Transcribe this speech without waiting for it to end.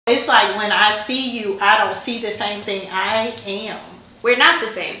It's like when I see you, I don't see the same thing I am. We're not the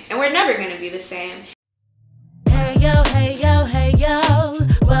same, and we're never going to be the same. Hey yo, hey yo, hey yo,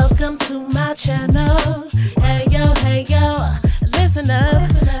 welcome to my channel. Hey yo, listen up,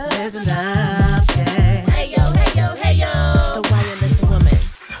 listen up, yeah. Hey yo, the wireless woman.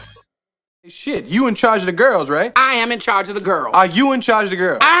 Hey, shit, you in charge of the girls, right? I am in charge of the girls. Are you in charge of the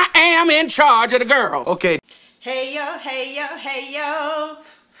girls? I am in charge of the girls. Okay. Hey yo, hey yo, hey yo.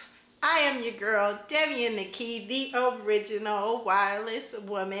 I am your girl, Devian Nikei, the original wireless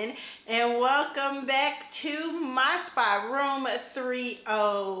woman, and welcome back to my spot, room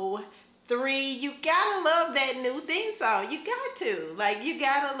 303. You gotta love that new theme song. You got to. Like, you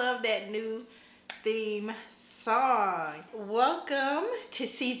gotta love that new theme song. Welcome to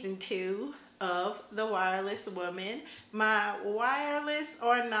season 2 of The Wireless Woman, my wireless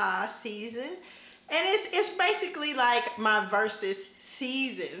or nah season. And it's basically like my versus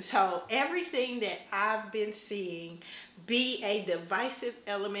season. So everything that I've been seeing be a divisive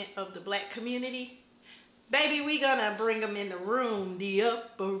element of the black community, baby, we gonna bring them in the room, the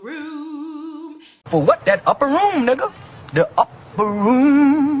upper room. For what? That upper room, nigga. The upper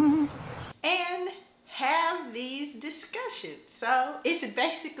room. And have these discussions. So it's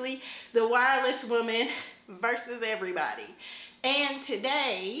basically the wireless woman versus everybody. And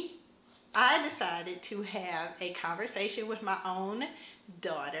today, I decided to have a conversation with my own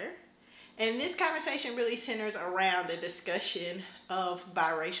daughter. And this conversation really centers around the discussion of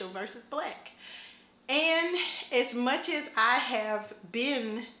biracial versus black. And as much as I have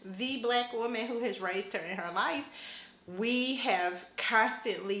been the black woman who has raised her in her life, we have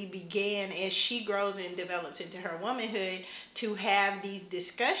constantly began, as she grows and develops into her womanhood, to have these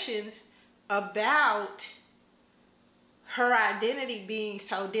discussions about her identity being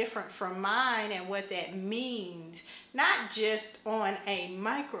so different from mine and what that means, not just on a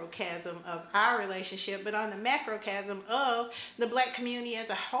microcosm of our relationship, but on the macrocosm of the black community as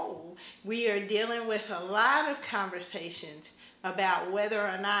a whole. We are dealing with a lot of conversations about whether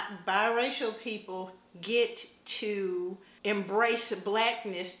or not biracial people get to embrace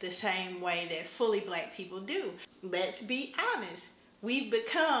blackness the same way that fully black people do. Let's be honest, we've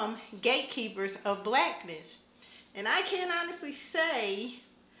become gatekeepers of blackness. And I can't honestly say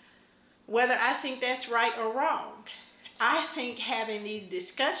whether I think that's right or wrong. I think having these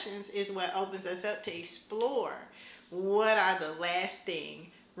discussions is what opens us up to explore what are the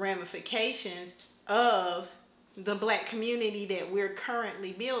lasting ramifications of the black community that we're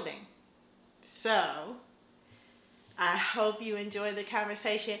currently building. So, I hope you enjoy the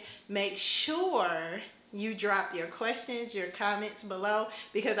conversation. Make sure you drop your questions, your comments below,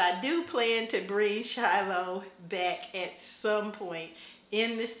 because I do plan to bring Shiloh back at some point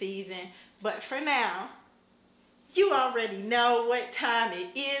in the season. But for now, you already know what time it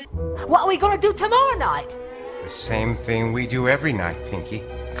is. What are we gonna do tomorrow night? The same thing we do every night, Pinky.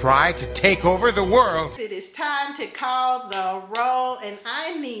 Try to take over the world. It is time to call the roll, and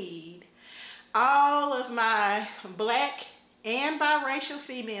I need all of my black and biracial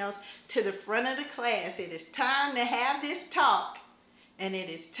females to the front of the class. It is time to have this talk, and it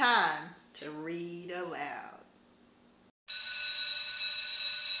is time to read aloud.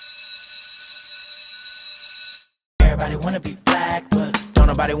 Everybody wanna be black, but don't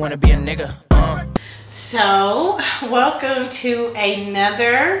nobody wanna be a nigga. So, welcome to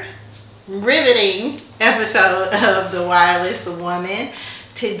another riveting episode of The Wireless Woman.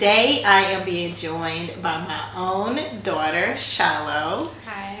 Today, I am being joined by my own daughter, Shiloh.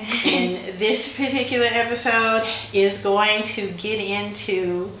 Hi. And this particular episode is going to get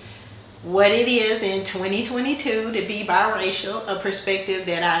into what it is in 2022 to be biracial, a perspective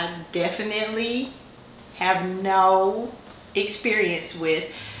that I definitely have no experience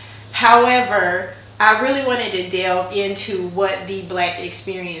with. However, I really wanted to delve into what the black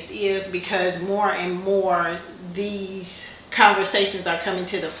experience is, because more and more these conversations are coming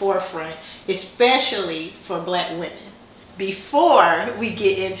to the forefront, especially for black women. Before we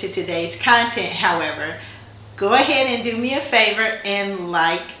get into today's content, however, go ahead and do me a favor and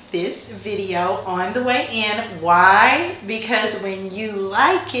like this video on the way in. Why? Because when you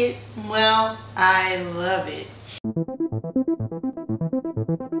like it, well, I love it.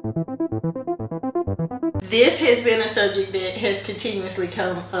 This has been a subject that has continuously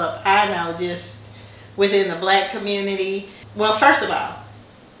come up, I know, just within the black community. Well, first of all,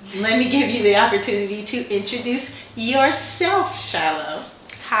 let me give you the opportunity to introduce yourself, Shiloh.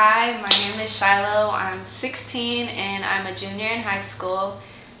 Hi, my name is Shiloh. I'm 16 and I'm a junior in high school.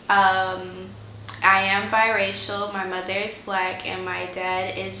 I am biracial. My mother is black and my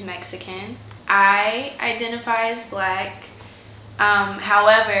dad is Mexican. I identify as black.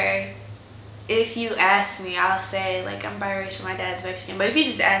 However, if you ask me, I'll say, like, I'm biracial, my dad's Mexican. But if you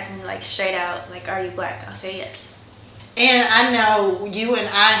just ask me, like, straight out, like, are you black? I'll say yes. And I know you and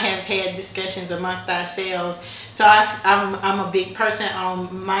I have had discussions amongst ourselves. So I'm a big person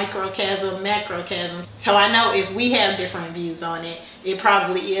on microcosm, macrocosm. So I know if we have different views on it, it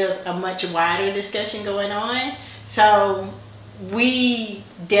probably is a much wider discussion going on. So we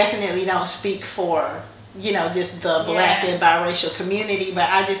definitely don't speak for, you know, just the black and biracial community, but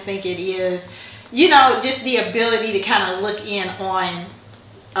I just think it is, you know, just the ability to kind of look in on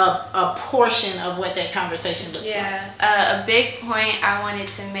a portion of what that conversation looks like. A big point I wanted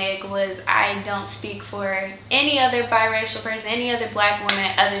to make was I don't speak for any other biracial person, any other black woman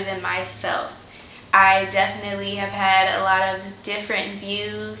other than myself. I definitely have had a lot of different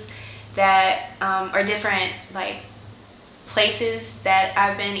views that, or different, like, places that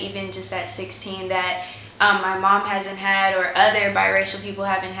I've been, even just at 16, that my mom hasn't had or other biracial people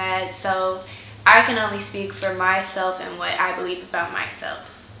haven't had. So I can only speak for myself and what I believe about myself.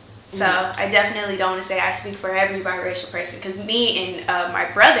 So I definitely don't want to say I speak for every biracial person, because me and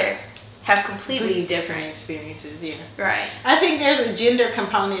my brother have completely different experiences. Yeah, right. I think there's a gender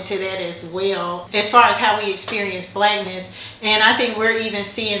component to that as well, as far as how we experience blackness, and I think we're even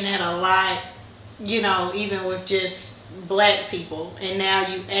seeing that a lot, you know, even with just black people. And now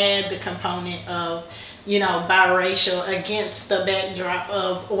you add the component of, you know, biracial against the backdrop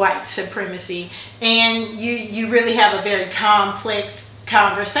of white supremacy, and you really have a very complex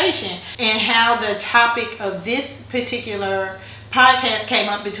conversation. And how the topic of this particular podcast came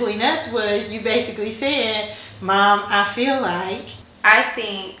up between us was, you basically said, Mom, I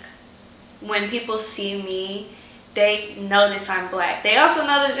think when people see me, they notice I'm black. They also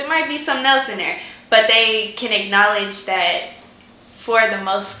notice it might be something else in there, but they can acknowledge that for the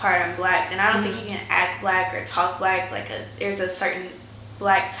most part I'm black. And I don't think you can act black or talk black like there's a certain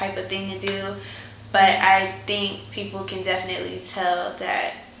black type of thing to do. But I think people can definitely tell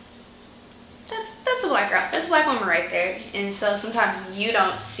that that's a black girl. That's a black woman right there. And so sometimes you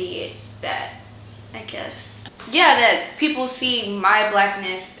don't see it, that, I guess. Yeah, that people see my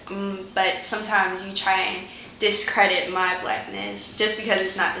blackness, but sometimes you try and discredit my blackness just because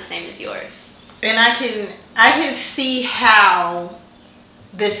it's not the same as yours. And I can see how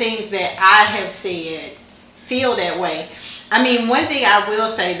the things that I have said feel that way. I mean, one thing I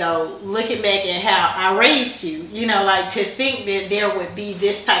will say though, looking back at how I raised you, you know, like, to think that there would be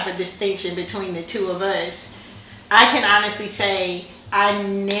this type of distinction between the two of us, I can honestly say I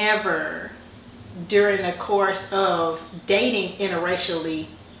never, during the course of dating interracially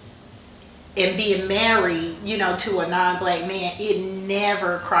and being married, you know, to a non-black man, it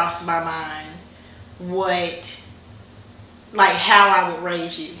never crossed my mind how I would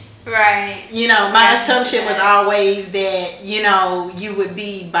raise you. Right. You know, my assumption was always that, you know, you would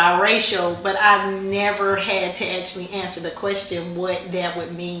be biracial, but I've never had to actually answer the question what that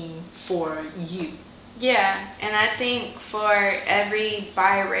would mean for you. Yeah, and I think for every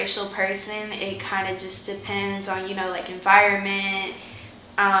biracial person, it kind of just depends on, you know, like, environment,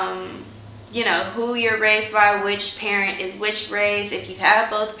 you know, who you're raised by, which parent is which race, if you have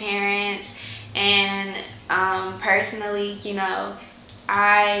both parents. And personally, you know,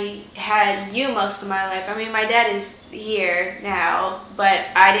 I had you most of my life. I mean, my dad is here now, but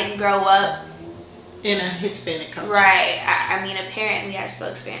I didn't grow up in a Hispanic culture. Right. I mean, apparently I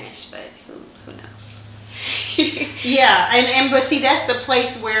spoke Spanish, but who knows? Yeah, but see, that's the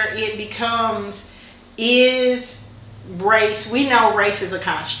place where it becomes, is race, we know race is a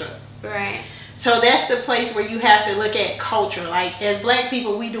construct. Right. So that's the place where you have to look at culture. Like, as black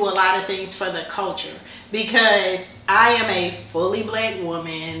people, we do a lot of things for the culture, because I am a fully black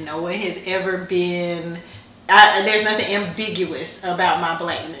woman. No one has ever been, there's nothing ambiguous about my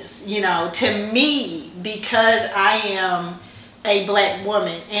blackness. You know, to me, because I am a black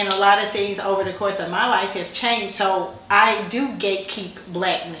woman, and a lot of things over the course of my life have changed, so I do gatekeep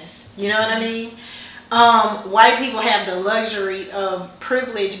blackness. You know what I mean? White people have the luxury of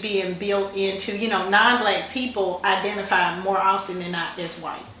privilege being built into, you know, non-black people identify more often than not as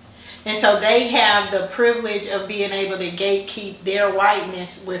white. And so they have the privilege of being able to gatekeep their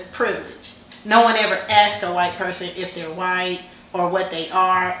whiteness with privilege. No one ever asks a white person if they're white or what they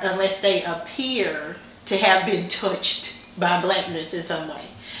are, unless they appear to have been touched by blackness in some way.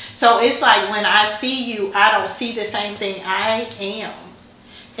 So it's like, when I see you, I don't see the same thing I am.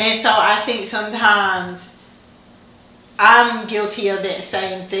 And so I think sometimes I'm guilty of that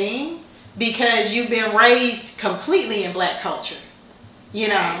same thing, because you've been raised completely in black culture, you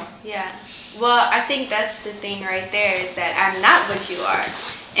know? Yeah. Well, I think that's the thing right there, is that I'm not what you are.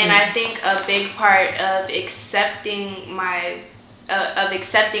 And I think a big part of accepting my of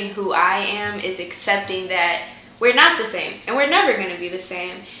accepting who I am is accepting that we're not the same and we're never going to be the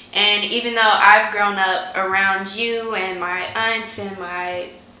same. And even though I've grown up around you and my aunts and my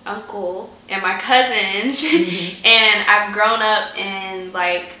uncle and my cousins, and I've grown up in,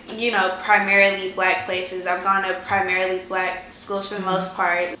 like, you know, primarily black places. I've gone to primarily black schools for the most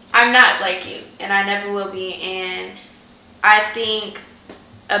part. I'm not like you, and I never will be. And I think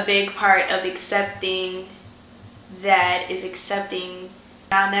a big part of accepting that is accepting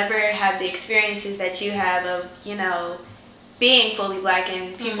I'll never have the experiences that you have of, you know, being fully black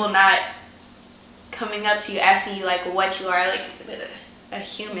and people not coming up to you asking you, like, what you are, like a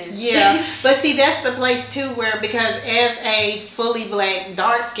human. Yeah, but see, that's the place too where, because as a fully black,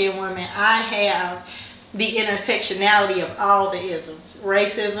 dark-skinned woman, I have the intersectionality of all the isms: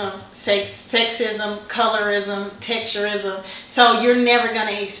 racism, sexism, colorism, texturism. So you're never going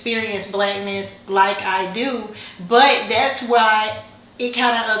to experience blackness like I do. But that's why it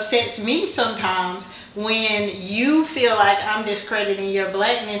kind of upsets me sometimes when you feel like I'm discrediting your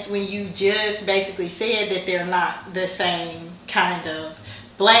blackness when you just basically said that they're not the same kind of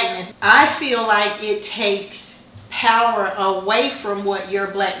blackness. I feel like it takes power away from what your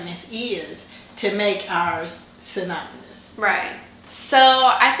blackness is to make ours synonymous. Right. So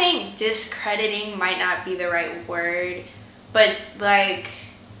I think discrediting might not be the right word, but like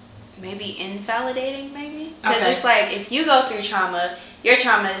maybe invalidating, maybe. Because it's like, if you go through trauma, your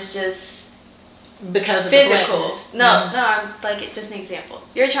trauma is just because of physical. The blackness. No, I'm like, just an example.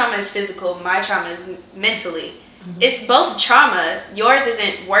 Your trauma is physical. My trauma is mentally. It's both trauma. Yours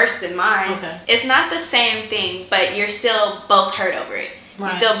isn't worse than mine. It's not the same thing, but you're still both hurt over it. You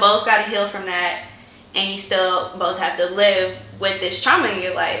still both got to heal from that, and you still both have to live with this trauma in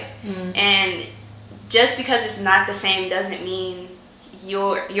your life. And just because it's not the same doesn't mean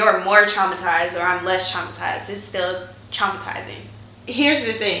you're more traumatized or I'm less traumatized. It's still traumatizing. Here's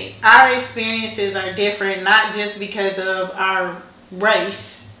the thing. Our experiences are different, not just because of our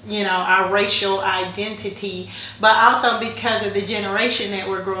race, you know, our racial identity, but also because of the generation that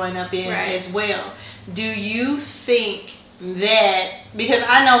we're growing up in as well. Do you think that, because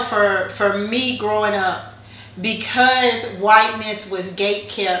I know for me growing up, because whiteness was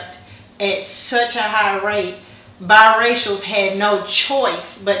gatekept at such a high rate, biracials had no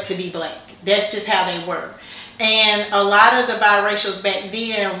choice but to be black. That's just how they were. And a lot of the biracials back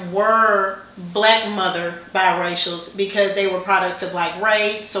then were black mother biracials because they were products of like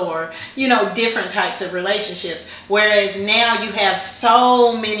rapes or, you know, different types of relationships. Whereas now you have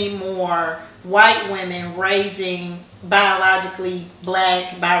so many more white women raising biologically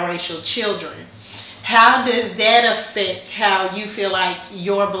black biracial children. How does that affect how you feel like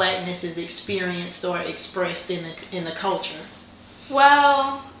your blackness is experienced or expressed in the culture?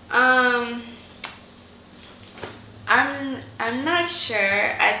 Well, I'm not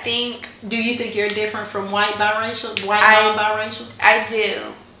sure. I think. Do you think you're different from white non-biracials? I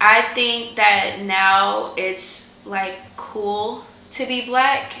do. I think that now it's like cool to be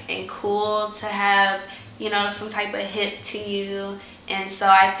black and cool to have, you know, some type of hip to you, and so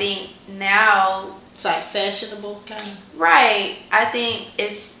I think now it's like fashionable kind of. Right. I think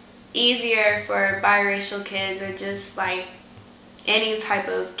it's easier for biracial kids or just like any type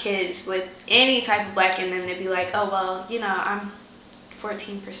of kids with any type of black in them to be like, oh, well, you know, I'm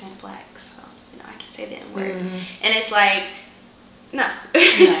 14% black, so, you know, I can say the N-word. And it's like, no.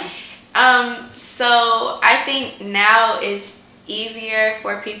 So I think now it's easier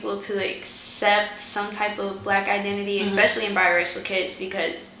for people to accept some type of black identity, especially in biracial kids,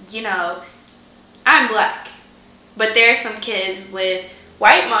 because, you know, I'm black. But there are some kids with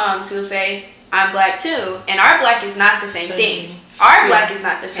white moms who will say, I'm black too. And our black is not the same thing. Our black is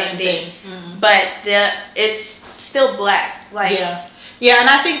not the same thing. But it's still black. Like, yeah, and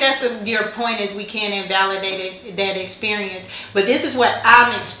I think that's your point, is we can't invalidate that experience. But this is what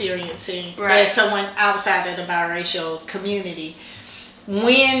I'm experiencing as someone outside of the biracial community.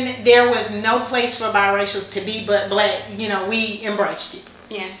 When there was no place for biracials to be but black, you know, we embraced it.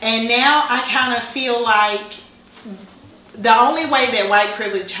 Yeah. And now I kind of feel like the only way that white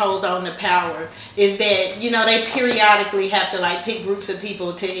privilege holds on to power is that, you know, they periodically have to like pick groups of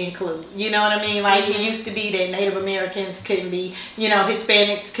people to include. You know what I mean? Like it used to be that Native Americans couldn't be, you know,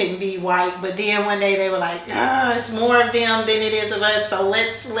 Hispanics couldn't be white. But then one day they were like, it's more of them than it is of us, so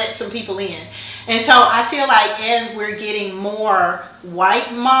let's let some people in. And so I feel like as we're getting more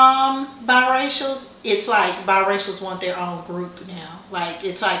white mom biracials, it's like biracials want their own group now. Like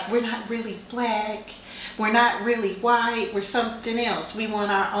it's like, we're not really black. We're not really white. We're something else. We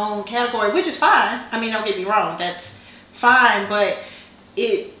want our own category, which is fine. I mean, don't get me wrong. That's fine. But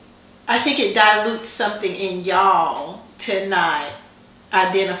I think it dilutes something in y'all to not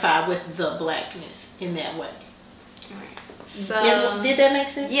identify with the blackness in that way. So did that make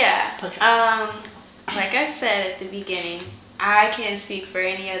sense? Yeah. Okay. Like I said at the beginning, I can't speak for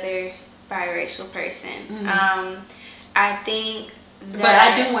any other biracial person. I think that, but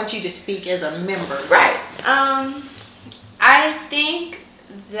I do want you to speak as a member. Right. I think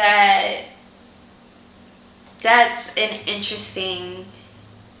that that's an interesting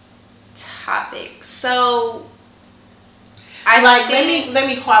topic. So let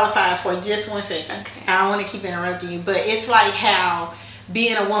me qualify for just 1 second. Okay. I don't want to keep interrupting you, but it's like how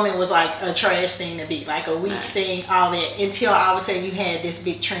being a woman was like a trash thing to be, like a weak thing, all that, until all of a sudden you had this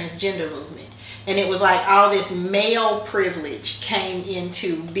big transgender movement. And it was like all this male privilege came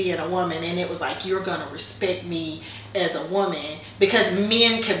into being a woman, and it was like, you're going to respect me as a woman because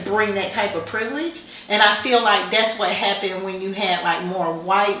men could bring that type of privilege. And I feel like that's what happened when you had like more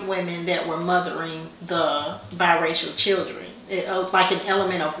white women that were mothering the biracial children. It was like an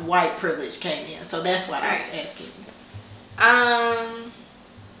element of white privilege came in. So that's what I was asking you.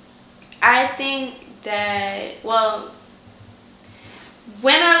 I think that, well,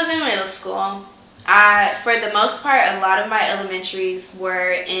 when I was in middle school, for the most part, a lot of my elementaries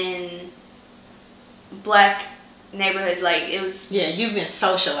were in black neighborhoods. Like, it was... Yeah, you've been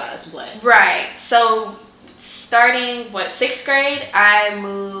socialized black. Right. So, starting, 6th grade,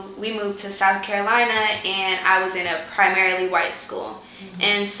 we moved to South Carolina, and I was in a primarily white school.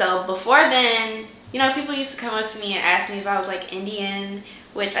 And so, before then, you know, people used to come up to me and ask me if I was, like, Indian,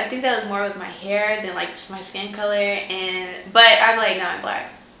 which I think that was more with my hair than, like, just my skin color. But I'd be like, no, I'm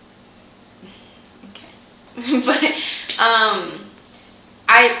black. But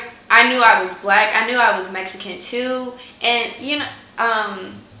I knew I was black. I knew I was Mexican too. And you know,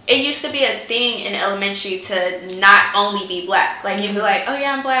 it used to be a thing in elementary to not only be black. Like you'd be like, oh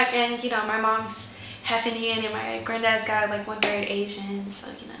yeah, I'm black, and you know, my mom's half Indian and my granddad's got like 1/3 Asian. So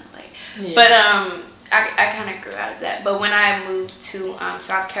you know, like, yeah. But I kind of grew out of that. But when I moved to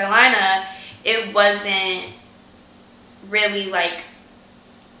South Carolina, it wasn't really like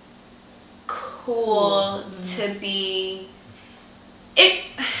cool to be.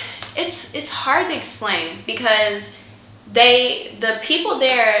 It's hard to explain because the people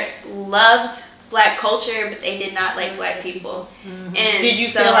there loved black culture, but they did not like black people. And did you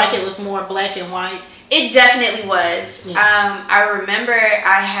feel like it was more black and white? It definitely was. Yeah. I remember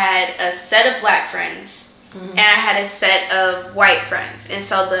I had a set of black friends and I had a set of white friends, and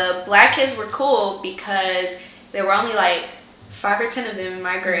so the black kids were cool because there were only like 5 or 10 of them in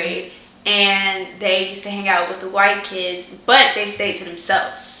my grade. And they used to hang out with the white kids, but they stayed to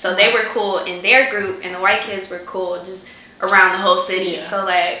themselves. So they were cool in their group, and the white kids were cool just around the whole city. Yeah. So,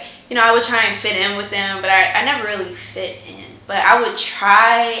 like, you know, I would try and fit in with them, but I never really fit in. But I would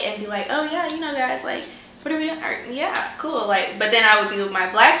try and be like, oh, yeah, you know, guys, like, what are we doing? Yeah, cool. Like, but then I would be with my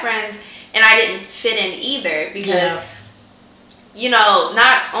black friends, and I didn't fit in either because... Yeah. You know,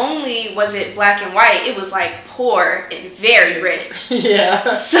 not only was it black and white, it was like poor and very rich.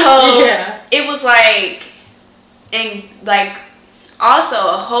 Yeah. So it was like, and like also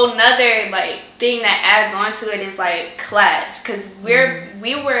a whole nother like thing that adds on to it is like class, because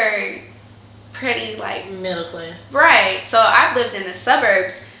we were pretty like middle class. Right. So I've lived in the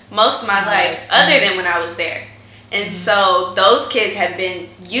suburbs most of my life, other than when I was there. And so those kids have been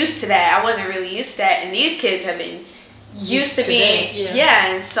used to that. I wasn't really used to that, and these kids have been used to being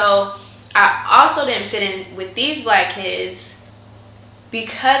and so I also didn't fit in with these black kids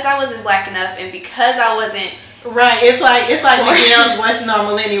because I wasn't black enough and because I wasn't it's like Miguel's What's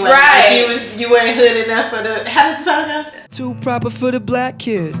Normal Anyway. Right. Like you weren't hood enough for the, how did the song go? Too proper for the black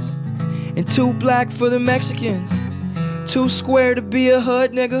kids and too black for the Mexicans, too square to be a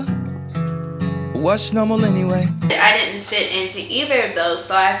hood nigga. What's normal anyway? I didn't fit into either of those,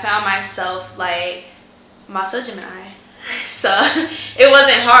 so I found myself like I'm also Gemini. So it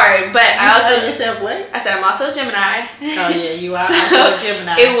wasn't hard, but I also yourself what? I said I'm also Gemini. Oh yeah, you are also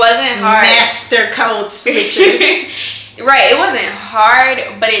Gemini. It wasn't hard. Master code switchers. Right, it wasn't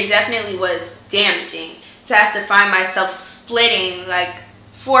hard, but it definitely was damaging to have to find myself splitting like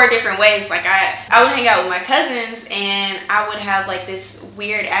 4 different ways. Like I would hang out with my cousins and I would have like this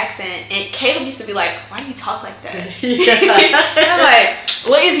weird accent, and Caleb used to be like, why do you talk like that? And I'm like,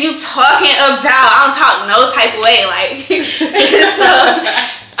 what is you talking about? I don't talk no type of way. Like so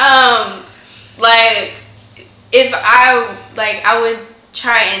like if I would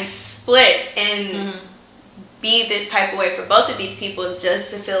try and split and be this type of way for both of these people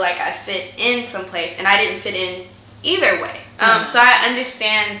just to feel like I fit in someplace, and I didn't fit in either way. So I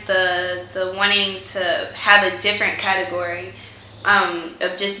understand the wanting to have a different category,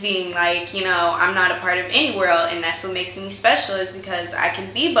 of just being like, you know, I'm not a part of any world, and that's what makes me special, is because I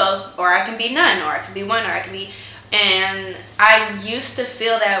can be both, or I can be none, or I can be one, or I can be. And I used to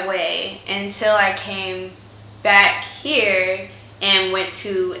feel that way until I came back here and went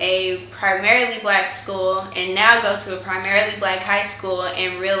to a primarily black school, and now go to a primarily black high school,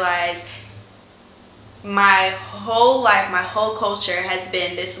 and realize my whole life, my whole culture has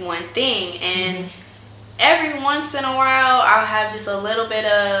been this one thing. And every once in a while I'll have just a little bit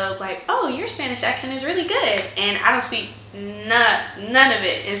of like, oh, your Spanish accent is really good, and I don't speak none of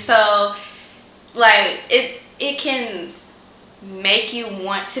it. And so like it can make you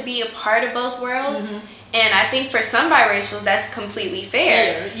want to be a part of both worlds. And I think for some biracials that's completely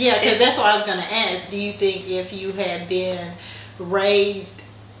fair. Yeah, because that's what I was going to ask. Do you think if you had been raised,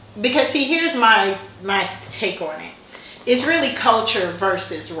 because see, here's my take on it. It's really culture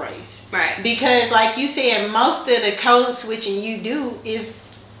versus race. Right. Because like you said, most of the code switching you do is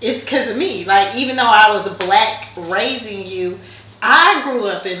because of me. Like, even though I was black raising you, I grew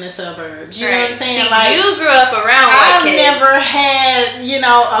up in the suburbs. You know what I'm saying? See, like, you grew up around white kids. I've never had, you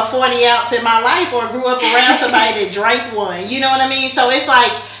know, a 40 ounce in my life, or grew up around somebody that drank one. You know what I mean? So it's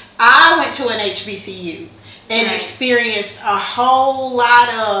like, I went to an HBCU and experienced a whole lot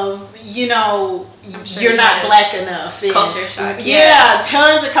of, you know, you're not black enough. And, culture shock. Yeah,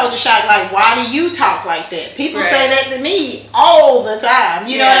 tons of culture shock. Like, why do you talk like that? People say that to me all the time.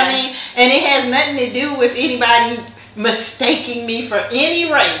 You know what I mean? And it has nothing to do with anybody mistaking me for any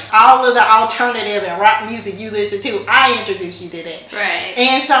race. All of the alternative and rock music you listen to, I introduced you to that. Right.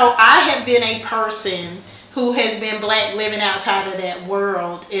 And so I have been a person who has been black living outside of that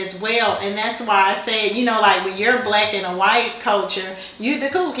world as well. And that's why I said, you know, like when you're black in a white culture, you're the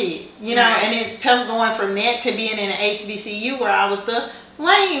cool kid, you know. And it's tough going from that to being in an HBCU where I was the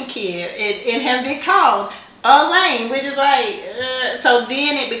lame kid and have been called a lame, which is like, so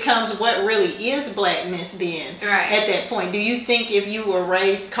then it becomes what really is blackness then at that point. Do you think if you were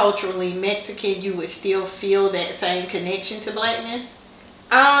raised culturally Mexican, you would still feel that same connection to blackness?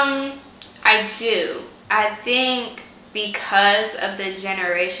 I do. I think because of the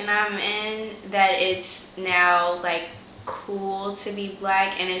generation I'm in, that it's now like cool to be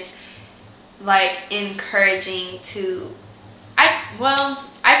black, and it's like encouraging to,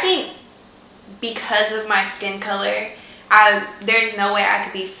 I think because of my skin color, there's no way I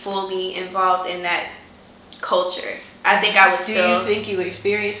could be fully involved in that culture. I think I would still. Do you think you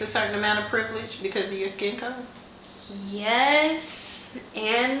experience a certain amount of privilege because of your skin color? Yes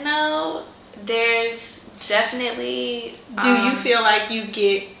and no. There's definitely. Do you feel like you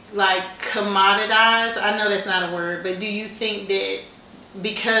get like commoditized? I know that's not a word, but do you think that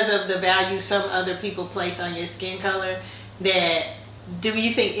because of the value some other people place on your skin color, that do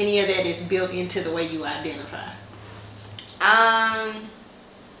you think any of that is built into the way you identify?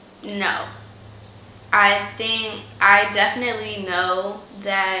 No. I think I definitely know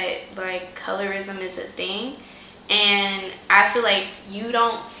that like colorism is a thing, and I feel like you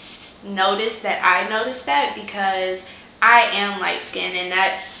don't notice that I notice that because I am light skinned, and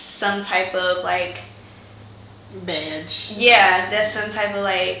that's some type of like badge. Yeah, that's some type of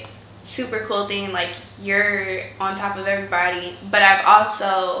like super cool thing, like you're on top of everybody. But I've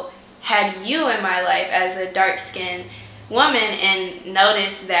also had you in my life as a dark skinned woman and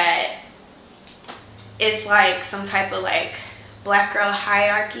noticed that it's like some type of like black girl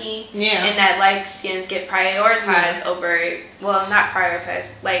hierarchy, and that light skins get prioritized over, well, not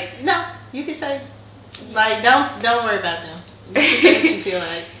prioritized, like, no, you can say like don't worry about them. You can say what you feel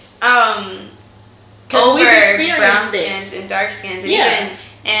like. Over we've experienced brown skins and dark skins, and even,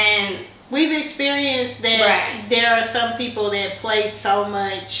 and we've experienced that there are some people that place so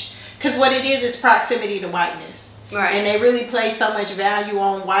much, because what it is proximity to whiteness. And they really place so much value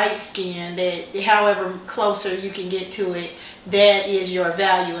on white skin that however closer you can get to it, that is your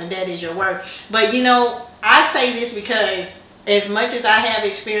value and that is your worth. But you know, I say this because as much as I have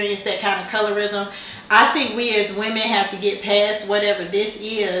experienced that kind of colorism, I think we as women have to get past whatever this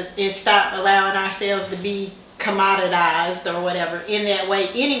is and stop allowing ourselves to be commoditized or whatever in that way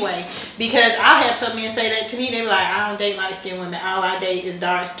anyway. Because I have some men say that to me, they be like, I don't date light skinned women, all I date is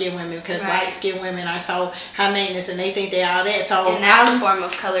dark skinned women because light skinned women are so high maintenance and they think they all that. So and that's a form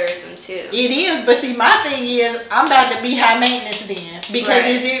of colorism too. It is, but see, my thing is I'm about to be high maintenance then, because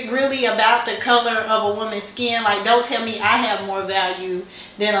is it really about the color of a woman's skin? Like, don't tell me I have more value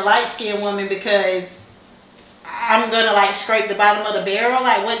than a light skinned woman because I'm gonna like scrape the bottom of the barrel.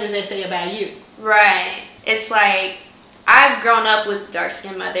 Like, what does that say about you? Right. It's like, I've grown up with a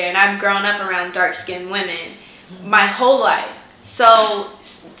dark-skinned mother, and I've grown up around dark-skinned women my whole life. So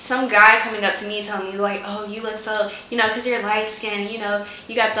some guy coming up to me telling me like, oh, you look so, you know, because you're light skinned, you know,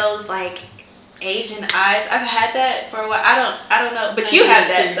 you got those like Asian eyes. I've had that for a while. I don't know, but you have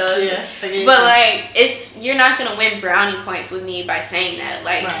that, so yeah. But like, you're not gonna win brownie points with me by saying that.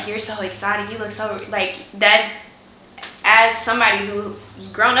 Like, right. You're so exotic. You look so like that. As somebody who's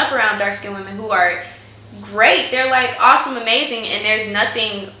grown up around dark skinned women who are great, they're like awesome, amazing, and there's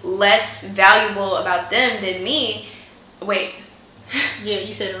nothing less valuable about them than me. Wait. Yeah,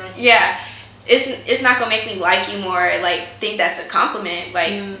 you said it right. Yeah. It's not gonna make me like you more, like think that's a compliment.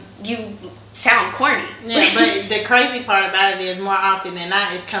 Like you sound corny. Yeah, but the crazy part about it is more often than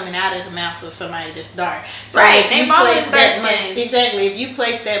not it's coming out of the mouth of somebody that's dark. So right. If you place that much, exactly. If you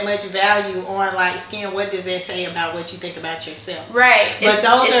place that much value on light skin, what does that say about what you think about yourself? Right. But it's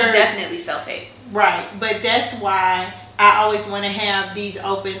definitely self-hate. Right. But that's why I always want to have these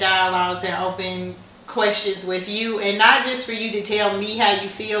open dialogues and open questions with you, and not just for you to tell me how you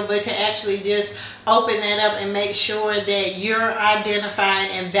feel, but to actually just open that up and make sure that you're identifying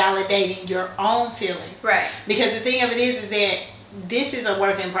and validating your own feeling. Right. Because the thing of it is that this is a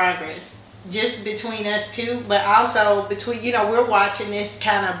work in progress, just between us two, but also between, you know, we're watching this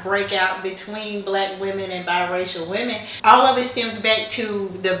kind of breakout between black women and biracial women. All of it stems back to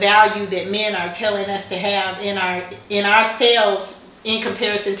the value that men are telling us to have in ourselves in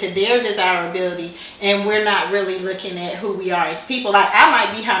comparison to their desirability, and we're not really looking at who we are as people. Like, I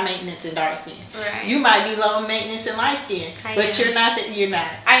might be high maintenance and dark skin. Right. You might be low maintenance and light skin. But you're not that. You're not.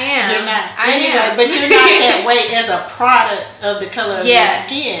 I am. You're not. I am. But you're not that way as a product of the color of your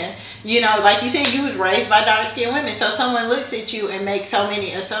skin. You know, like you said, you was raised by dark skinned women. So someone looks at you and makes so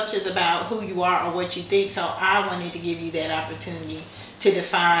many assumptions about who you are or what you think. So I wanted to give you that opportunity to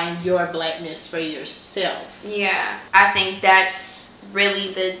define your blackness for yourself. Yeah. I think that's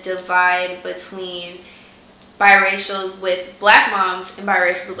really the divide between biracials with black moms and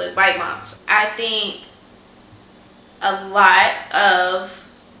biracials with white moms. I think a lot of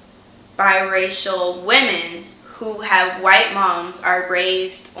biracial women who have white moms are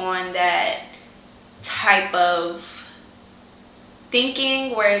raised on that type of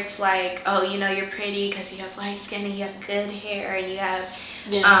thinking where it's like, oh, you know, you're pretty because you have light skin and you have good hair and you have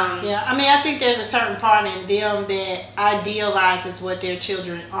yeah. I mean, I think there's a certain part in them that idealizes what their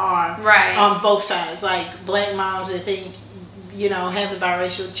children are. Right. On both sides. Like black moms that think, you know, having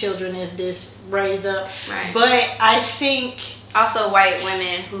biracial children is this raised up. Right. But I think also white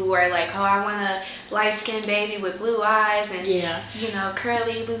women who are like, oh, I want a light skinned baby with blue eyes and you know,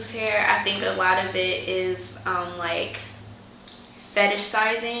 curly loose hair. I think a lot of it is like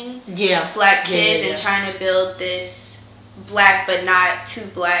fetishizing black kids and trying to build this black but not too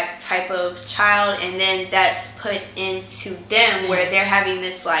black type of child, and then that's put into them where they're having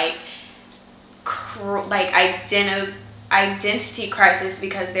this like identity crisis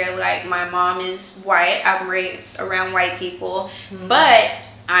because they're like, my mom is white, I'm raised around white people, but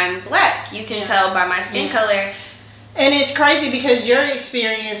I'm black. You can tell by my skin color. And it's crazy because your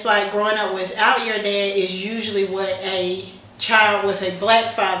experience, like growing up without your dad, is usually what a child with a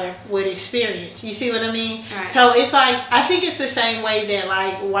black father would experience. You see what I mean? Right. So it's like, I think it's the same way that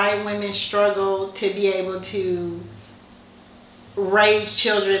like white women struggle to be able to raise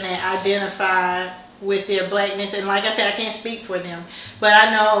children that identify with their blackness. And like I said, I can't speak for them, but I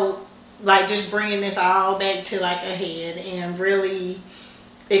know, like, just bringing this all back to like a head and really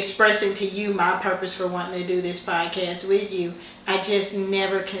expressing to you my purpose for wanting to do this podcast with you, I just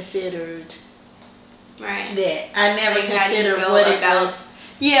never considered that. I never considered what it was.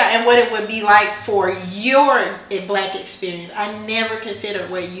 Yeah, and what it would be like for your black experience. I never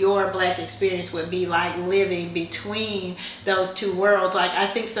considered what your black experience would be like living between those two worlds. Like, I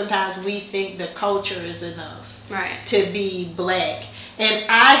think sometimes we think the culture is enough to be black. And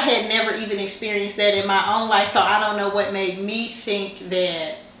I had never even experienced that in my own life, so I don't know what made me think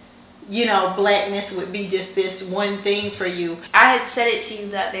that, you know, blackness would be just this one thing for you. I had said it to you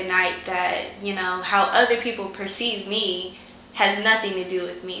the other night that, you know, how other people perceive me has nothing to do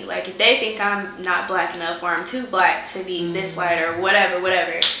with me. Like, if they think I'm not black enough or I'm too black to be this light or whatever,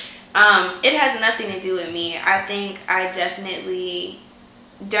 it has nothing to do with me. I think I definitely,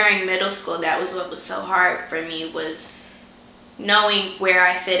 during middle school, that was what was so hard for me, was knowing where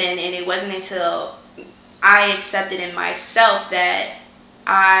I fit in. And it wasn't until I accepted in myself that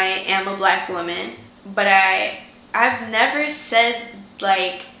I am a black woman, but I've never said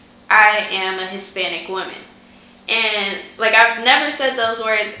like I am a Hispanic woman, and like I've never said those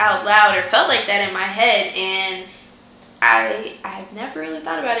words out loud or felt like that in my head, and I've never really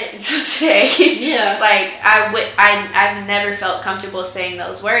thought about it until today. Yeah. Like I've never felt comfortable saying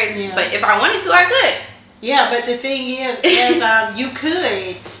those words, but if I wanted to, I could. Yeah, but the thing is you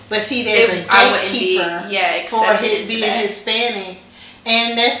could, but see, there's a gatekeeper for being Hispanic,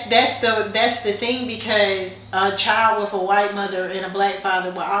 and that's the thing, because a child with a white mother and a black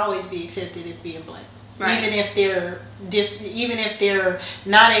father will always be accepted as being black, even if they're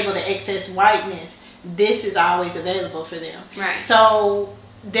not able to access whiteness. This is always available for them. Right. So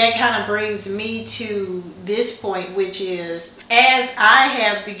that kind of brings me to this point, which is, as I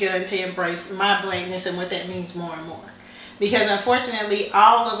have begun to embrace my blackness and what that means more and more, because unfortunately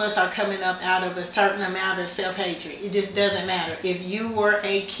all of us are coming up out of a certain amount of self-hatred. It just doesn't matter. If you were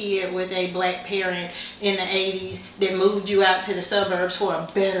a kid with a black parent in the 80s that moved you out to the suburbs for a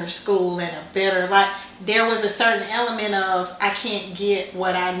better school and a better life, there was a certain element of, I can't get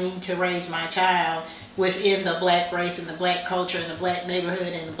what I need to raise my child within the black race and the black culture and the black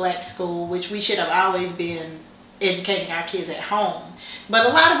neighborhood and the black school, which we should have always been educating our kids at home. But a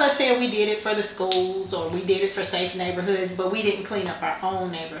lot of us said we did it for the schools, or we did it for safe neighborhoods, but we didn't clean up our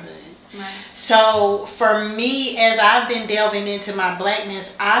own neighborhoods. Right. So for me, as I've been delving into my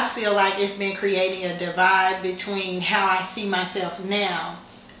blackness, I feel like it's been creating a divide between how I see myself now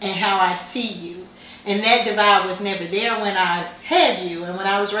and how I see you. And that divide was never there when I had you, and when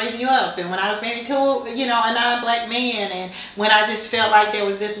I was raising you up, and when I was married to, a non-black man, and when I just felt like there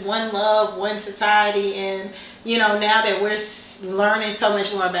was this one love, one society. And now that we're learning so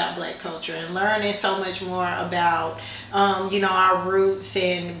much more about black culture and learning so much more about our roots,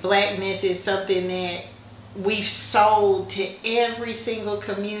 and blackness is something that we've sold to every single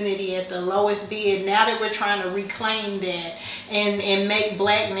community at the lowest bid. Now that we're trying to reclaim that and make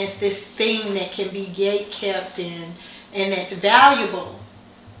blackness this thing that can be gate kept and that's valuable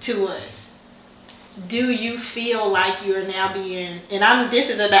to us, do you feel like you're now being, and this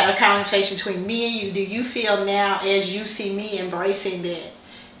is a conversation between me and you, do you feel now, as you see me embracing that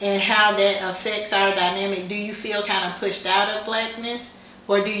and how that affects our dynamic, do you feel kind of pushed out of blackness,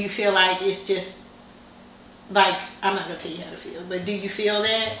 or do you feel like it's just like, I'm not gonna tell you how to feel, but do you feel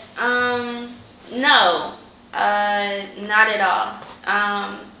that? No, not at all.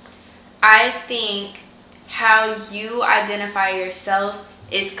 I think how you identify yourself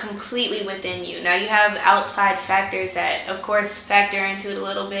is completely within you. Now, you have outside factors that, of course, factor into it a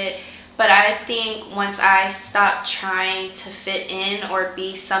little bit, but I think once I stopped trying to fit in or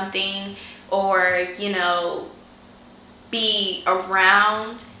be something, or, be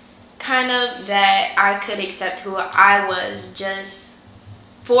around, kind of, that I could accept who I was just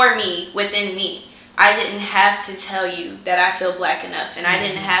for me, within me. I didn't have to tell you that I feel black enough, and I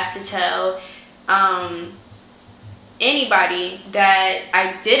didn't have to tell anybody that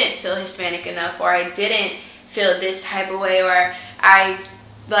I didn't feel Hispanic enough, or I didn't feel this type of way, or I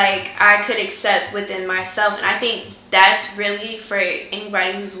could accept within myself. And I think that's really, for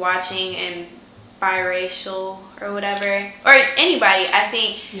anybody who's watching and biracial or whatever, or anybody, I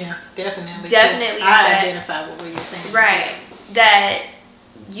think, definitely I identify with what you're saying, right? That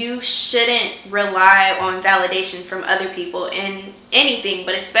you shouldn't rely on validation from other people in anything,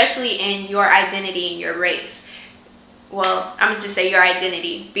 but especially in your identity and your race. Well, I'm just say your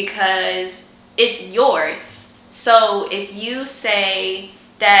identity, because it's yours. So if you say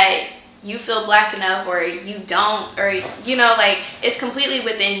that you feel black enough, or you don't, or it's completely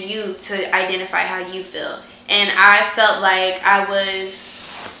within you to identify how you feel. And I felt like I was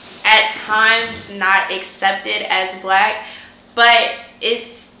at times not accepted as black, but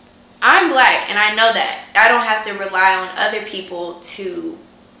I'm black, and I know that. I don't have to rely on other people to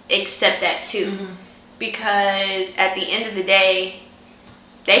accept that too. Because at the end of the day,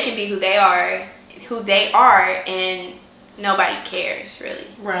 they can be who they are, and nobody cares, really.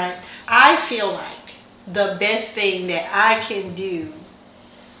 Right. I feel like the best thing that I can do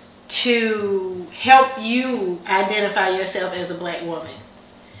to help you identify yourself as a black woman,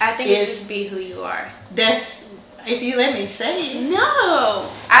 I think it's just be who you are. That's, if you let me say it. No.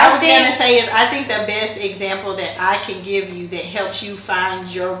 I think the best example that I can give you that helps you find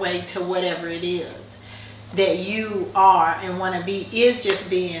your way to whatever it is that you are and want to be is just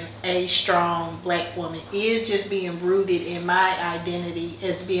being a strong black woman, is just being rooted in my identity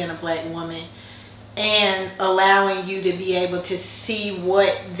as being a black woman, and allowing you to be able to see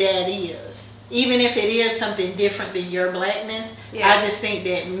what that is, even if it is something different than your blackness. I just think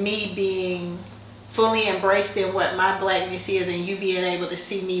that me being fully embraced in what my blackness is, and you being able to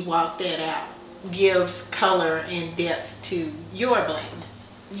see me walk that out, gives color and depth to your blackness.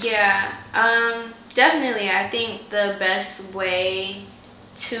 Definitely. I think the best way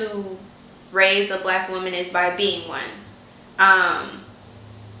to raise a black woman is by being one.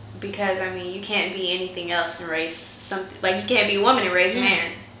 Because, you can't be anything else and raise something. Like, you can't be a woman and raise a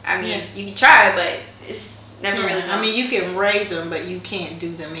man. You can try, but it's never really gonna. I mean, you can raise them, but you can't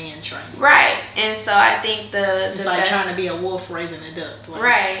do the man training. Right. And so I think it's like trying to be a wolf raising a duck. Like.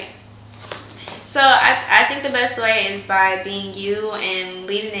 Right. So I think the best way is by being you and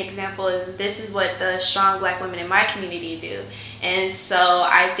leading an example. Is this is what the strong black women in my community do. And so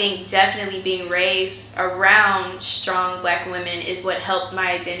I think definitely being raised around strong black women is what helped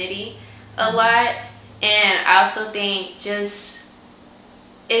my identity a lot. And I also think just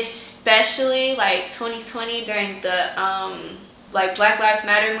especially like 2020 during the like Black Lives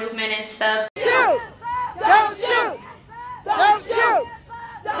Matter movement and stuff. Shoot! Don't shoot! Don't shoot!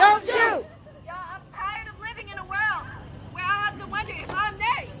 Don't shoot! In a world where I have to wonder if I'm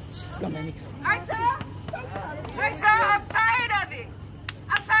next. I'm tired of it.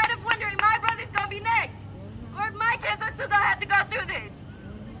 I'm tired of wondering my brother's gonna be next, or if my kids are still gonna have to go through this.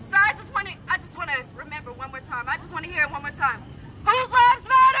 So I just want to remember one more time. I just want to hear it one more time. Whose lives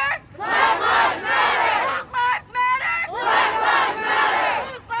matter? Black lives matter. Whose lives matter? Black lives matter.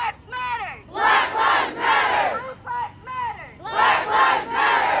 Whose lives matter? Black lives matter. Whose lives matter? Black lives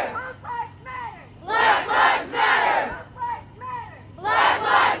matter. Whose lives matter? Black lives matter.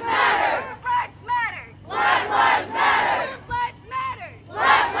 Whose lives matter? Black lives matter. Whose lives matter? Black lives matter. Whose lives matter? Black lives matter. Whose lives matter?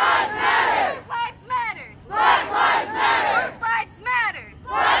 Black lives matter. Whose lives matter? Black lives matter. Whose lives? Black lives.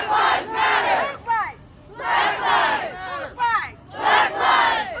 Whose lives? Black lives.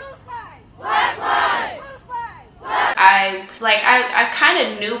 Whose lives? Black lives. Whose lives? I kind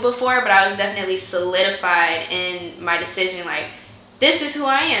of knew before, but I was definitely solidified in my decision. Like, this is who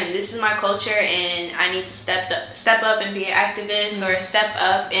I am. This is my culture, and I need to step up and be an activist, or step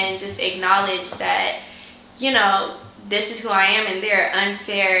up and just acknowledge that, you know, this is who I am, and there are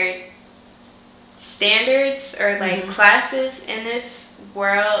unfair standards or like classes in this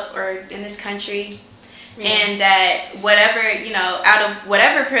world or in this country. And that whatever, you know, out of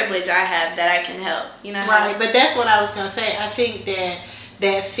whatever privilege I have, that I can help, you know. Right, but that's what I was going to say. I think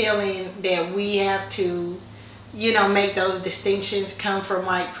that feeling that we have to, you know, make those distinctions come from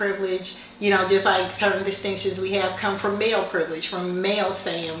white privilege, you know, just like certain distinctions we have come from male privilege, from males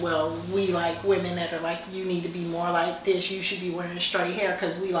saying, well, we like women that are like, you need to be more like this, you should be wearing straight hair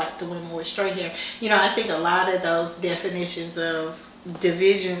because we like the women with straight hair. You know, I think a lot of those definitions of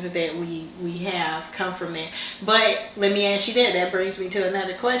divisions that we have come from that. But let me ask you that brings me to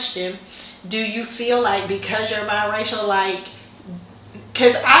another question. Do you feel like because you're biracial, like,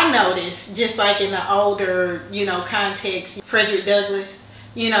 because I noticed just like in the older, you know, context, Frederick Douglass,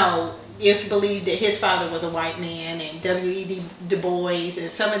 you know, it's believed that his father was a white man, and W.E.B. Du Bois, and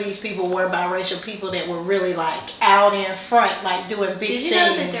some of these people were biracial people that were really like out in front, like doing big things. Did you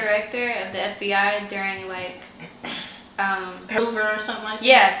know the director of the FBI during like Hoover or something like that?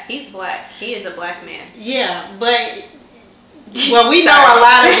 Yeah, he's black. He is a black man. Yeah, but well, we know a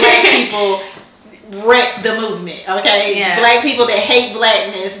lot of black people wrecked the movement, okay? Yeah. Black people that hate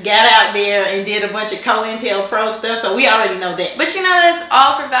blackness got out there and did a bunch of COINTELPRO stuff, so we already know that. But you know, that's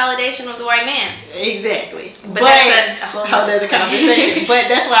all for validation of the white man. Exactly. But that's a whole other conversation. But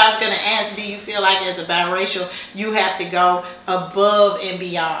that's why I was going to ask, do you feel like as a biracial, you have to go above and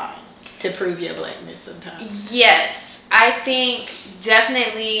beyond to prove your blackness sometimes? Yes. I think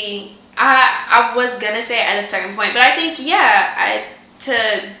definitely, I was going to say at a certain point, but I think, yeah,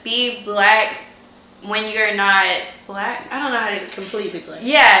 to be black when you're not black, I don't know how to... Completely black.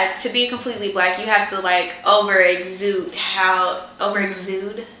 Yeah, to be completely black, you have to like over-exude,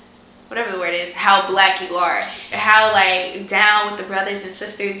 whatever the word is, how black you are, or how like down with the brothers and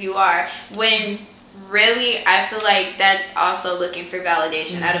sisters you are, when really I feel like that's also looking for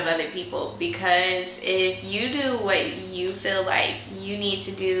validation out of other people. Because if you do what you feel like you need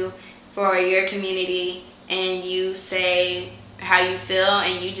to do for your community, and you say how you feel,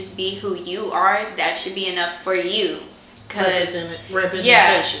 and you just be who you are, that should be enough for you. Cause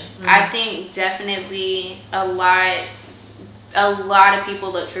representation. I think definitely a lot of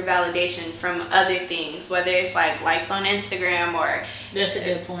people look for validation from other things, whether it's like likes on Instagram or... That's a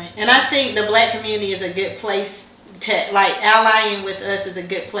good point. And I think the black community is a good place to, like, allying with us is a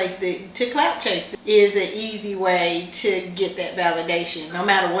good place to clout chase. Is an easy way to get that validation, no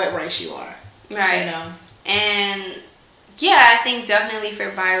matter what race you are. Right. You know? And yeah, I think definitely for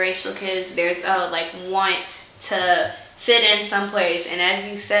biracial kids, there's like want to fit in someplace. And as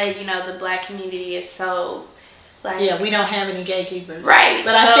you said, you know, the black community is so... like, yeah, we don't have any gatekeepers. Right.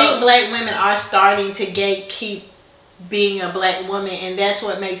 But I think black women are starting to gatekeep being a black woman, and that's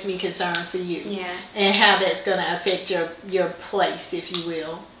what makes me concerned for you. Yeah. And how that's going to affect your place, if you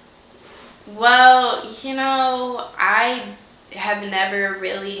will. Well, you know, I have never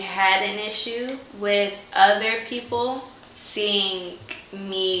really had an issue with other people seeing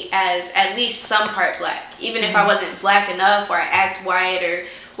me as at least some part black, even if I wasn't black enough or I act white or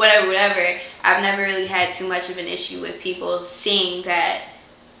whatever. I've never really had too much of an issue with people seeing that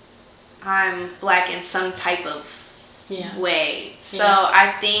I'm black in some type of way. So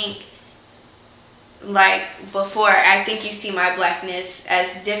I think, like before, I think you see my blackness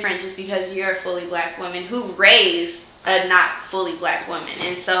as different just because you're a fully black woman who raised a not fully black woman,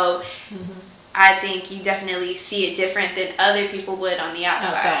 and so I think you definitely see it different than other people would on the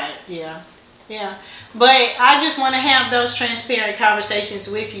outside. Yeah. But I just want to have those transparent conversations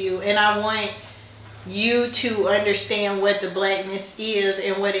with you, and I want you to understand what the blackness is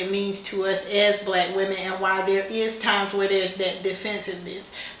and what it means to us as black women, and why there is times where there's that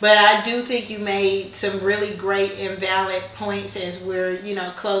defensiveness. But I do think you made some really great and valid points as we're,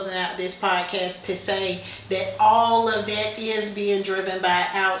 closing out this podcast, to say that all of that is being driven by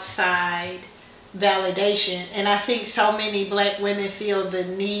outside validation. And I think so many black women feel the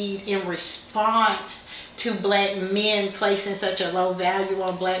need in response to black men placing such a low value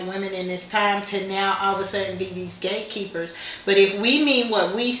on black women in this time to now all of a sudden be these gatekeepers. But if we mean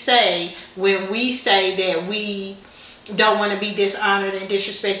what we say when we say that we don't want to be dishonored and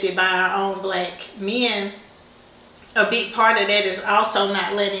disrespected by our own black men, a big part of that is also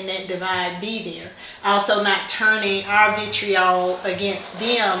not letting that divide be there. Also not turning our vitriol against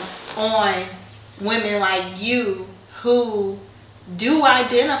them on women like you who do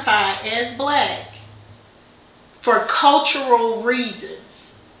identify as black for cultural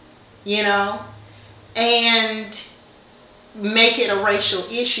reasons, and make it a racial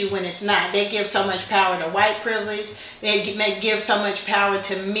issue when it's not. They give so much power to white privilege. They give so much power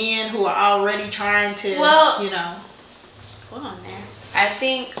to men who are already trying to, hold on there. I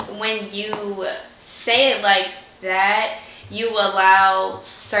think when you say it like that, you allow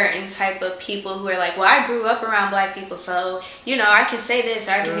certain type of people who are like, well, I grew up around black people, so, I can say this,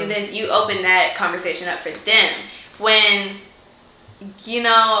 or I can do this. You open that conversation up for them. When,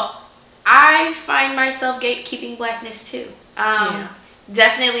 I find myself gatekeeping blackness too.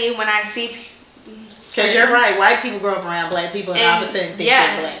 Definitely when I see... Because you're right, white people grow up around black people and all of a sudden think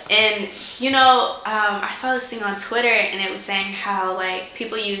they're black. And, I saw this thing on Twitter, and it was saying how, like,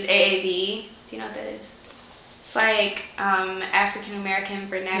 people use AAV. Do you know what that is? It's like African American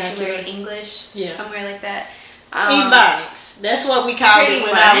Vernacular English, somewhere like that. Ebonics. That's what we called it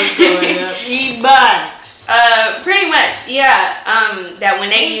when I was growing up. Ebonics. Pretty much, yeah. That when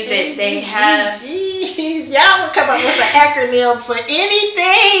they use it, they have... Jeez, y'all would come up with an acronym for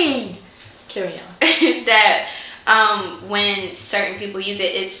anything. Carry on. That when certain people use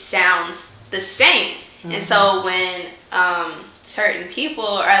it, it sounds the same. And so when... certain people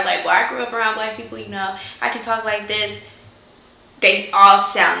are like, well, I grew up around black people, I can talk like this. They all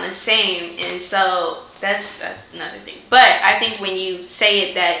sound the same, and so that's another thing. But I think when you say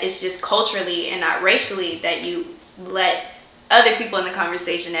it that it's just culturally and not racially, that you let other people in the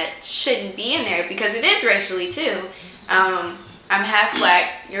conversation that shouldn't be in there, because it is racially too. I'm half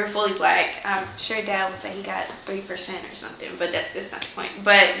black, you're fully black. I'm sure Dad would say he got 3% or something, but that's not the point.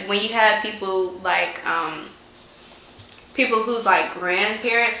 But when you have people like people whose like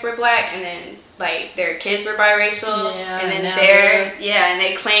grandparents were black, and then like their kids were biracial, and then and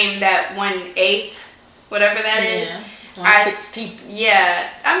they claim that 1/8, whatever that is, 1/16.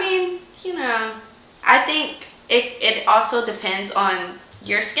 I mean, I think it also depends on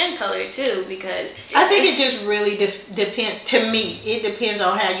your skin color too, because I think it just really depends. To me, it depends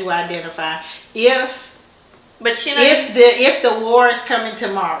on how you identify. If the war is coming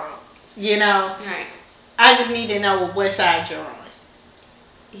tomorrow, right. I just need to know what side you're on.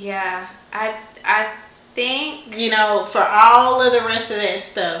 Yeah, I think... for all of the rest of that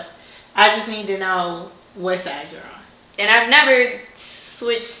stuff, I just need to know what side you're on. And I've never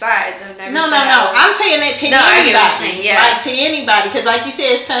switched sides. I've never No. I'm saying that to anybody. Like, to anybody. Because like you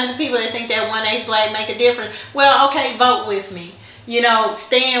said, it's tons of people that think that 1/8 black make a difference. Well, okay, vote with me.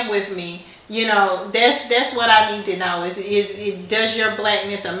 Stand with me. That's what I need to know. Does your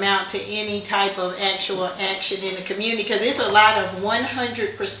blackness amount to any type of actual action in the community? Because it's a lot of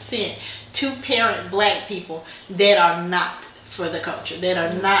 100% two-parent black people that are not for the culture, that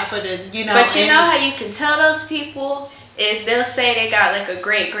are not for the, But how you can tell those people is they'll say they got like a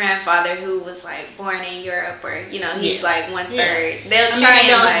great grandfather who was like born in Europe, or he's like 1/3. They'll try it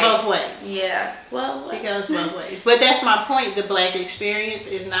goes both ways. Yeah, well, it goes both ways. But that's my point. The black experience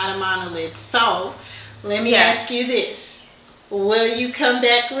is not a monolith. So let me ask you this: will you come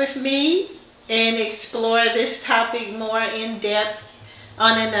back with me and explore this topic more in depth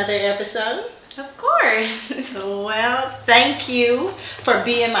on another episode? Of course. Well, thank you for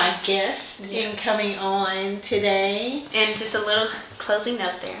being my guest and coming on today. And just a little closing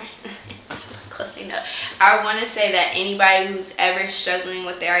note there. Just a little closing note. I want to say that anybody who's ever struggling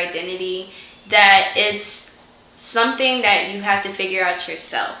with their identity, that it's something that you have to figure out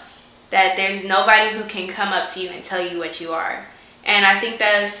yourself. That there's nobody who can come up to you and tell you what you are. And I think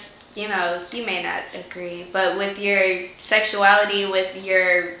that's, you know, you may not agree, but with your sexuality, with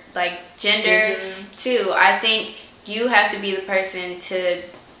your like gender too, I think you have to be the person to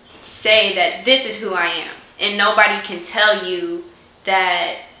say that this is who I am, and nobody can tell you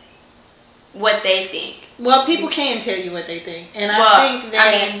that what they think. Well, people can tell you what they think, and I think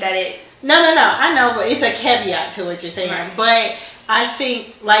that I mean that it. No, I know, but it's a caveat to what you're saying. Right. But I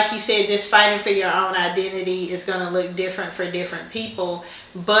think, like you said, just fighting for your own identity is going to look different for different people.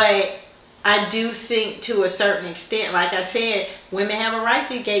 But I do think to a certain extent, like I said, women have a right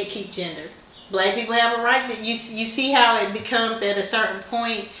to gatekeep gender. Black people have a right to, you see how it becomes at a certain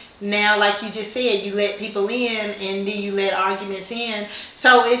point now, like you just said, you let people in and then you let arguments in.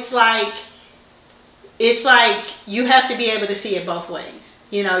 So it's like you have to be able to see it both ways.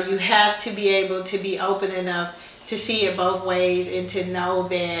 You know, you have to be able to be open enough to see it both ways and to know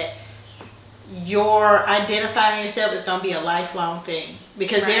that your identifying yourself is going to be a lifelong thing,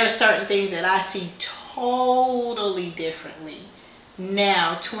 because there are certain things that I see totally differently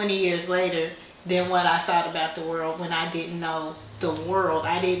now 20 years later than what I thought about the world when I didn't know the world.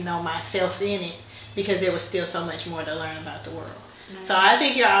 I didn't know myself in it, because there was still so much more to learn about the world. So I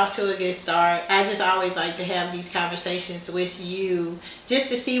think you're off to a good start. I just always like to have these conversations with you just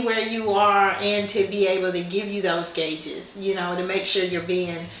to see where you are and to be able to give you those gauges, you know, to make sure you're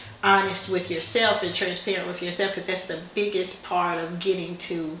being honest with yourself and transparent with yourself, because that's the biggest part of getting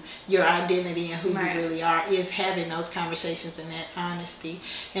to your identity and who you really are, is having those conversations and that honesty.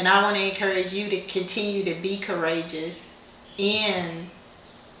 And I want to encourage you to continue to be courageous in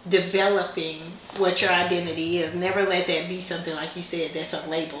developing what your identity is. Never let that be something, like you said, that's a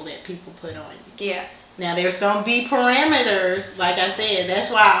label that people put on you. Yeah. Now there's going to be parameters, like I said. That's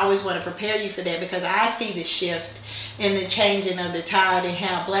why I always want to prepare you for that, because I see the shift and the changing of the tide and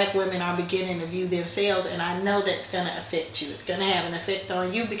how black women are beginning to view themselves, and I know that's going to affect you. It's going to have an effect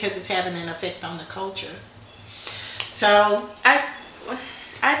on you because it's having an effect on the culture. So I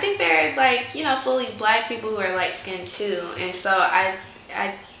think they're like, you know, fully black people who are light skinned too, and so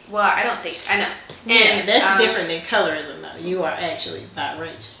well, I don't think I know. And that's different than colorism, though. You are actually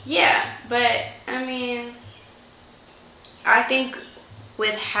biracial. Yeah, but I mean, I think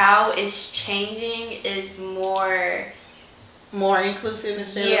with how it's changing is more inclusive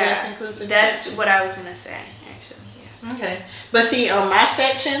instead of less inclusive. That's what I was gonna say, actually. Yeah. Okay, but see, on my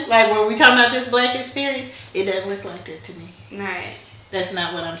section, like when we talking about this black experience, it doesn't look like that to me. Right. That's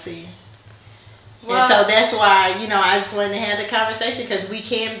not what I'm seeing. Well, and so that's why, you know, I just wanted to have the conversation, because we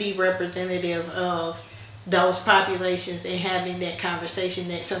can be representative of those populations and having that conversation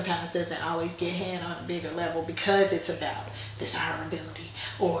that sometimes doesn't always get had on a bigger level, because it's about desirability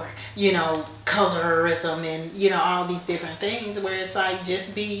or, you know, colorism and, you know, all these different things, where it's like,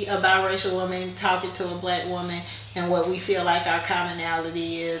 just be a biracial woman talking to a black woman, and what we feel like our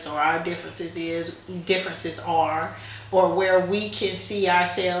commonality is, or our differences are, or where we can see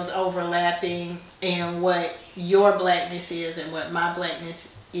ourselves overlapping, and what your blackness is and what my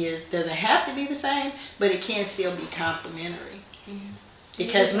blackness is doesn't have to be the same, but it can still be complementary. Mm-hmm.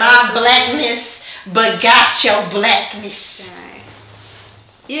 Because my blackness begot your blackness. Right.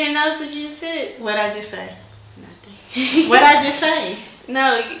 You didn't notice what you just said? What'd I just say? Nothing. What'd I just say?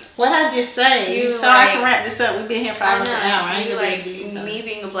 No. What'd I just say? So like, I can wrap this up. We've been here for almost an hour. I ain't you gonna like these me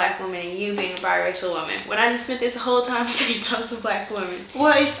being a black woman and you being a biracial woman. When I just spent this whole time saying I was a black woman.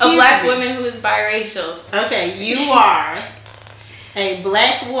 Well, a black woman who is biracial. Okay, you are a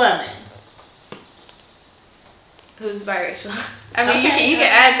black woman who's biracial. I mean, okay, you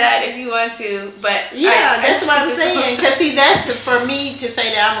can add that if you want to, but yeah, that's what I'm saying. Because see, that's for me to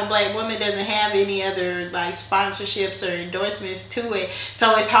say that I'm a black woman doesn't have any other like sponsorships or endorsements to it,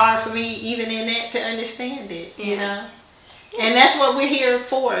 so it's hard for me even in that to understand it. You know, and that's what we're here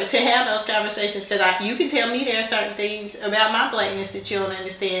for, to have those conversations. Because you can tell me there are certain things about my blackness that you don't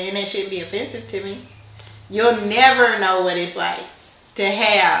understand, and that shouldn't be offensive to me. You'll never know what it's like to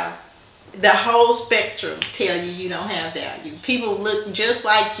have the whole spectrum tell you you don't have value. People look just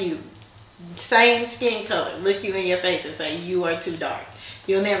like you, same skin color, look you in your face and say you are too dark.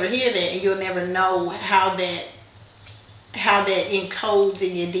 You'll never hear that, and you'll never know how that encodes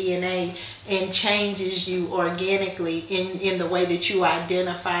in your DNA and changes you organically in the way that you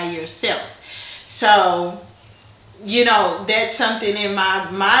identify yourself. So you know, that's something in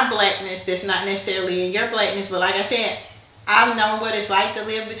my blackness that's not necessarily in your blackness. But like I said, I've known what it's like to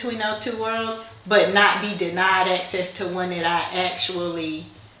live between those two worlds, but not be denied access to one that I actually,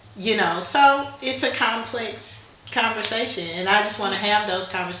 you know. So it's a complex conversation, and I just want to have those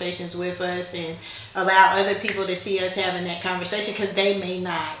conversations with us and allow other people to see us having that conversation, because they may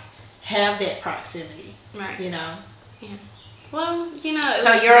not have that proximity, right? You know. Yeah. Well, you know,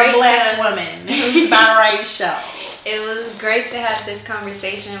 so you're a black woman who's biracial. It was great to have this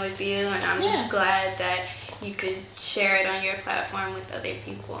conversation with you, and I'm just glad that you could share it on your platform with other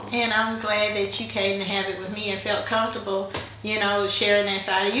people. And I'm glad that you came to have it with me and felt comfortable, you know, sharing that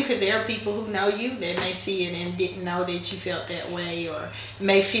side of you, because there are people who know you that may see it and didn't know that you felt that way, or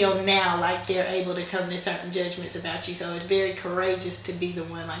may feel now like they're able to come to certain judgments about you. So it's very courageous to be the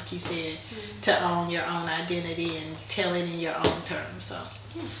one, like you said, to own your own identity and tell it in your own terms. So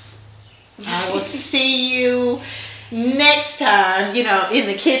I will see you next time, you know, in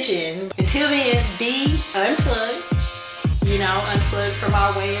the kitchen. Until then, be unplugged, you know, unplugged from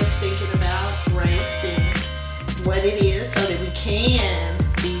our way of thinking about race and what it is, so that we can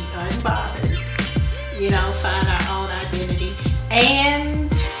be unbothered, you know, find our own identity and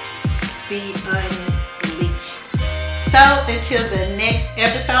be unleashed. So until the next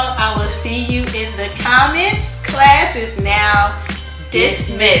episode, I will see you in the comments. Class is now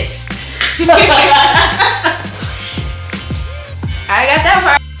dismissed. I got that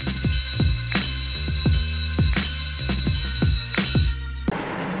part.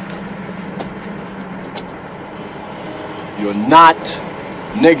 You're not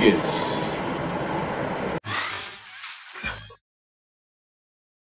niggas.